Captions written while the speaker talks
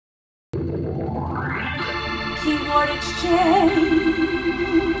Import Exchange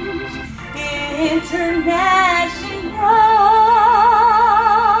International.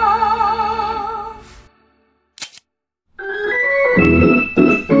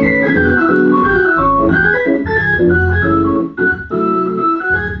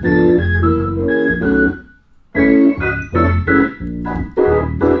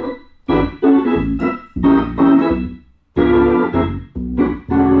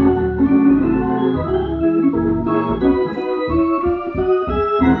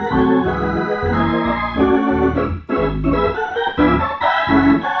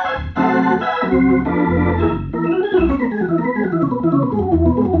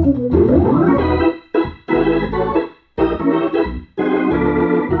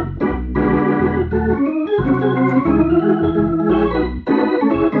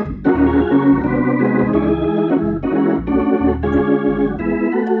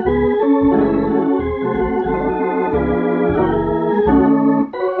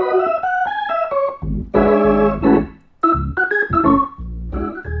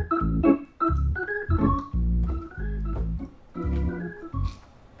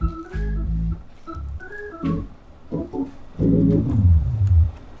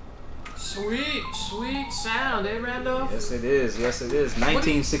 Sweet sound, eh, Randolph? Yes, it is. Yes, it is.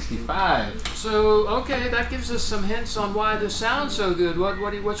 1965. So, okay, that gives us some hints on why this sounds so good.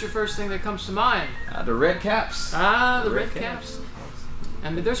 What's your first thing that comes to mind? The red caps. Ah, the red caps.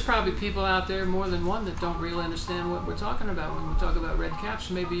 And there's probably people out there, more than one, that don't really understand what we're talking about when we talk about red caps.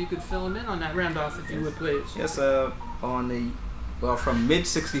 Maybe you could fill them in on that, Randolph, if you would, please. Yes, from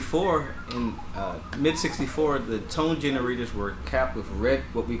mid-64, the tone generators were capped with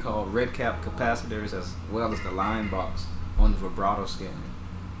what we call red cap capacitors, as well as the line box on the vibrato skin.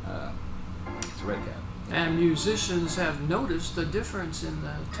 It's red cap. And musicians have noticed a difference in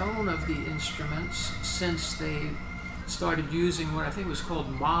the tone of the instruments since they started using what I think was called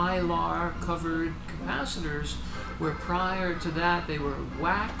mylar-covered capacitors, where prior to that they were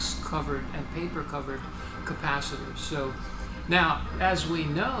wax-covered and paper-covered capacitors. So now, as we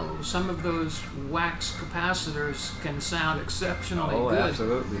know, some of those wax capacitors can sound exceptionally good.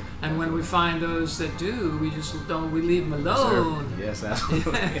 Absolutely. And when we find those that do, we leave them alone. Yes,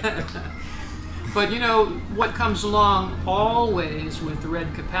 absolutely. But you know, what comes along always with the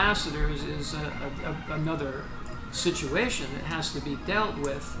red capacitors is another situation that has to be dealt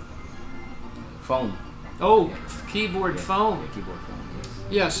with. Foam. Oh, keyboard foam. Keyboard foam.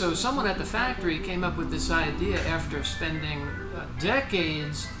 Yeah, so someone at the factory came up with this idea after spending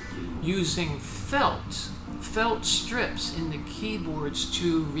decades using felt strips in the keyboards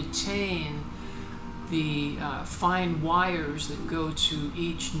to retain the fine wires that go to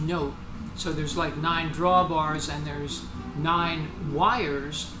each note. So there's like 9 drawbars and there's 9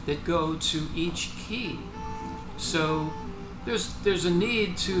 wires that go to each key. So there's a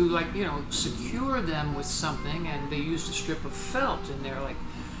need to, secure them with something, and they used a strip of felt in there,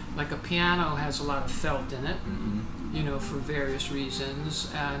 like a piano has a lot of felt in it, for various reasons.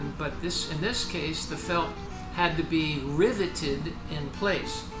 But in this case, the felt had to be riveted in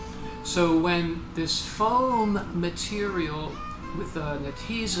place. So when this foam material with an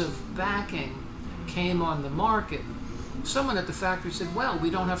adhesive backing came on the market, someone at the factory said, well, we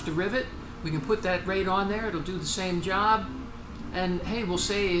don't have to rivet. We can put that right on there. It'll do the same job. And hey, we'll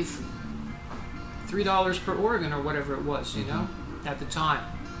save $3 per organ or whatever it was, at the time.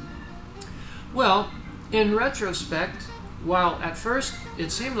 Well, in retrospect, while at first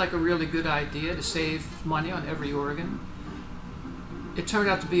it seemed like a really good idea to save money on every organ, it turned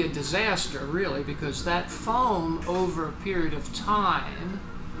out to be a disaster, really, because that foam, over a period of time,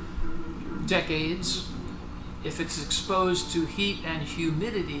 decades, if it's exposed to heat and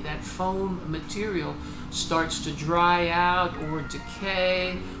humidity, that foam material starts to dry out or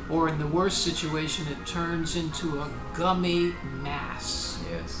decay, or in the worst situation, it turns into a gummy mass.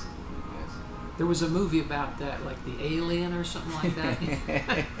 Yes. There was a movie about that, like The Alien or something like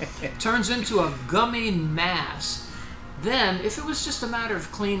that. Turns into a gummy mass. Then, if it was just a matter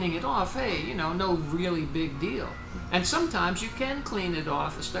of cleaning it off, hey, no really big deal. And sometimes you can clean it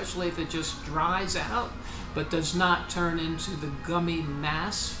off, especially if it just dries out, but does not turn into the gummy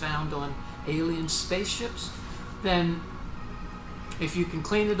mass found on alien spaceships. Then, if you can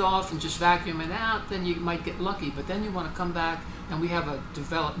clean it off and just vacuum it out, then you might get lucky. But then you want to come back, and we have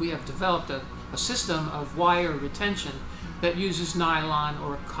developed a system of wire retention that uses nylon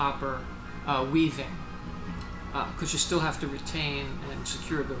or copper weaving, because you still have to retain and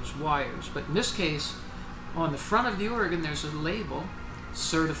secure those wires. But in this case, on the front of the organ, there's a label,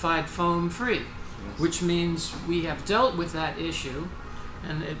 certified foam free, which means we have dealt with that issue,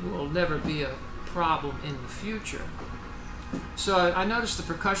 and it will never be a problem in the future. So I noticed the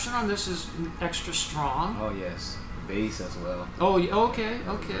percussion on this is extra strong. Oh yes, the bass as well. Oh, okay.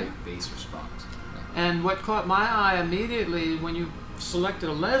 Great bass response. And what caught my eye immediately when you selected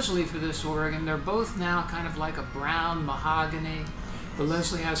a Leslie for this organ, they're both now kind of like a brown mahogany. The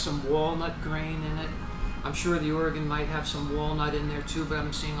Leslie has some walnut grain in it. I'm sure the organ might have some walnut in there too, but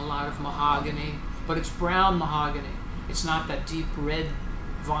I'm seeing a lot of mahogany. But it's brown mahogany. It's not that deep red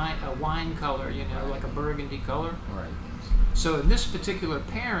wine color, you know, like a burgundy color. Right. So in this particular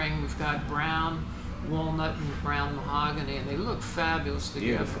pairing, we've got brown walnut and brown mahogany, and they look fabulous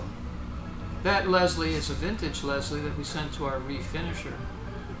together. Beautiful. That Leslie is a vintage Leslie that we sent to our refinisher,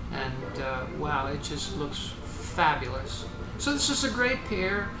 and wow, it just looks fabulous. So this is a great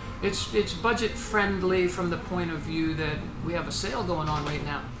pair. It's budget friendly from the point of view that we have a sale going on right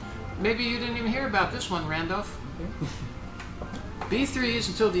now. Maybe you didn't even hear about this one, Randolph. B3s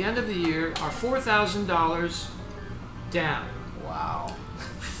until the end of the year are $4,000 down. Wow.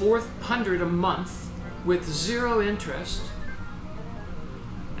 $400 a month with 0 interest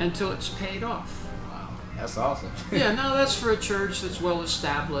until it's paid off. Wow, that's awesome. Yeah, no, that's for a church that's well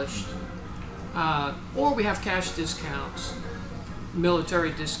established. Or we have cash discounts,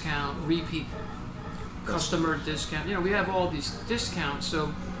 military discount, repeat customer discount. You know, we have all these discounts,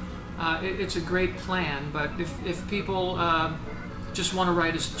 so it's a great plan. But if people just want to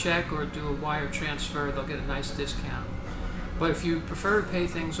write us a check or do a wire transfer, they'll get a nice discount. But if you prefer to pay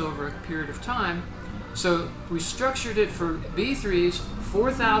things over a period of time, so we structured it for B3s,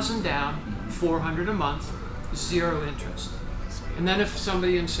 $4,000 down, $400 a month, 0 interest. And then if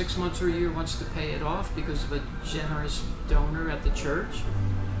somebody in 6 months or a year wants to pay it off because of a generous donor at the church,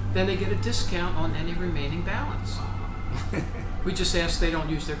 then they get a discount on any remaining balance. We just ask they don't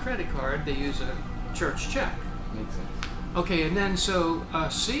use their credit card, they use a church check. Makes sense. Okay, and then so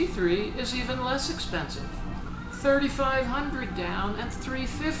C3 is even less expensive. $3,500 down and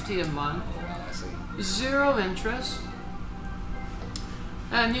 $350 a month. I see. 0 interest.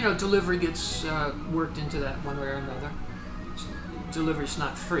 And you know, delivery gets worked into that one way or another. Delivery's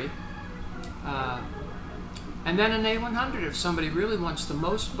not free. And then an A100 if somebody really wants the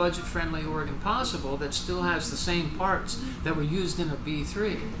most budget-friendly organ possible that still has the same parts that were used in a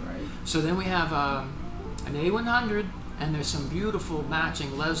B3. Right. So then we have an A100, and there's some beautiful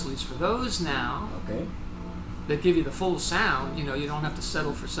matching Leslies for those now. Okay. That give you the full sound. You know, you don't have to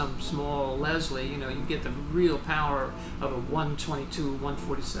settle for some small Leslie. You know, you get the real power of a 122,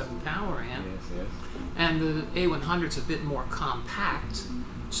 147 power amp. Yes, yes. And the A100's a bit more compact.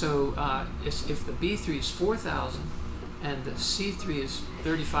 So if the B3 is 4,000 and the C3 is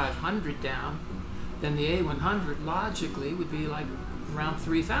 3,500 down, then the A100 logically would be like around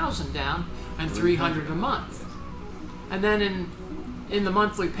 3,000 down and 300 a month. And then in the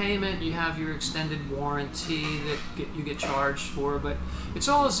monthly payment, you have your extended warranty that you get charged for, but it's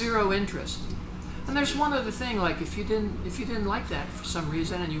all 0 interest. And there's one other thing, like if you didn't like that for some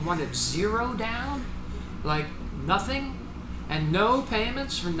reason and you wanted 0 down, like nothing, and no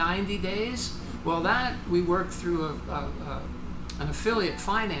payments for 90 days, well, that we work through an affiliate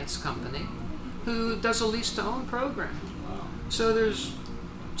finance company who does a lease-to-own program. Wow. So there's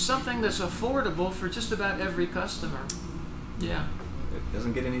something that's affordable for just about every customer. Yeah. It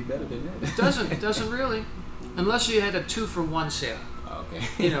doesn't get any better than that. It doesn't really. Unless you had a 2-for-1 sale. Okay.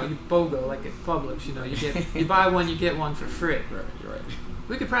 You know, you BOGO like at Publix, you know, you buy one, you get one for free. Right.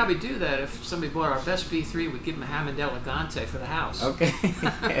 We could probably do that if somebody bought our best B3, we'd give them a Hammond Elegante for the house. Okay.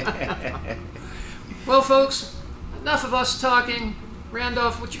 Well, folks, enough of us talking.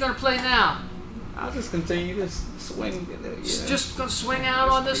 Randolph, what you going to play now? I'll just continue to swing. Just going to swing out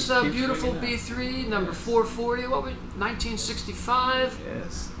on this keep beautiful swinging B3, number 440, what was it, 1965?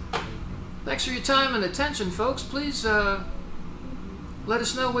 Yes. Thanks for your time and attention, folks. Please let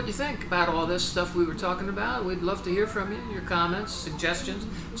us know what you think about all this stuff we were talking about. We'd love to hear from you, your comments, suggestions,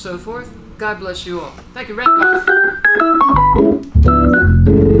 so forth. God bless you all. Thank you, Randolph.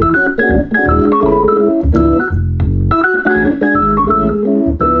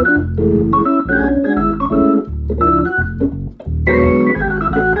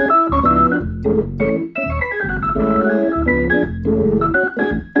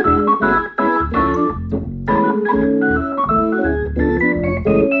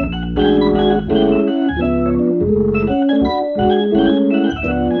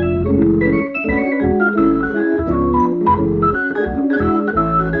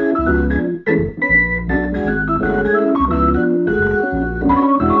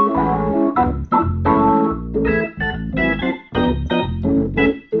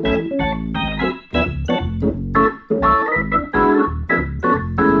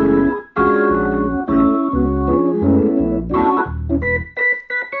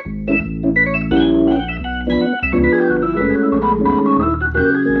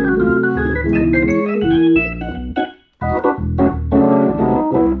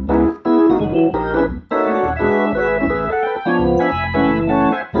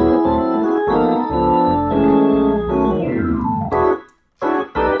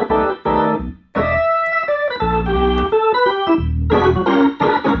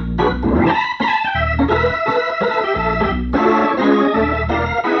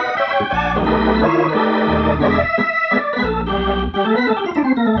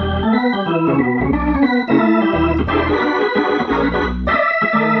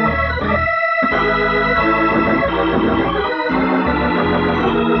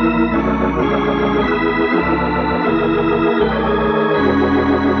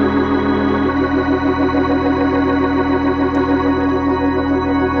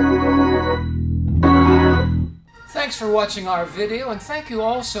 Thanks for watching our video, and thank you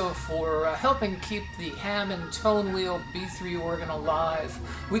also for helping keep the Hammond Tone Wheel B3 organ alive.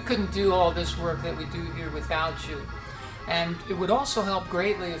 We couldn't do all this work that we do here without you. And it would also help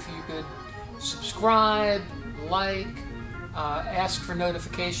greatly if you could subscribe, like, ask for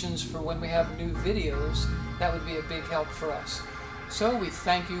notifications for when we have new videos. That would be a big help for us. So we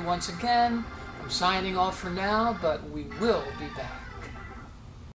thank you once again. I'm signing off for now, but we will be back.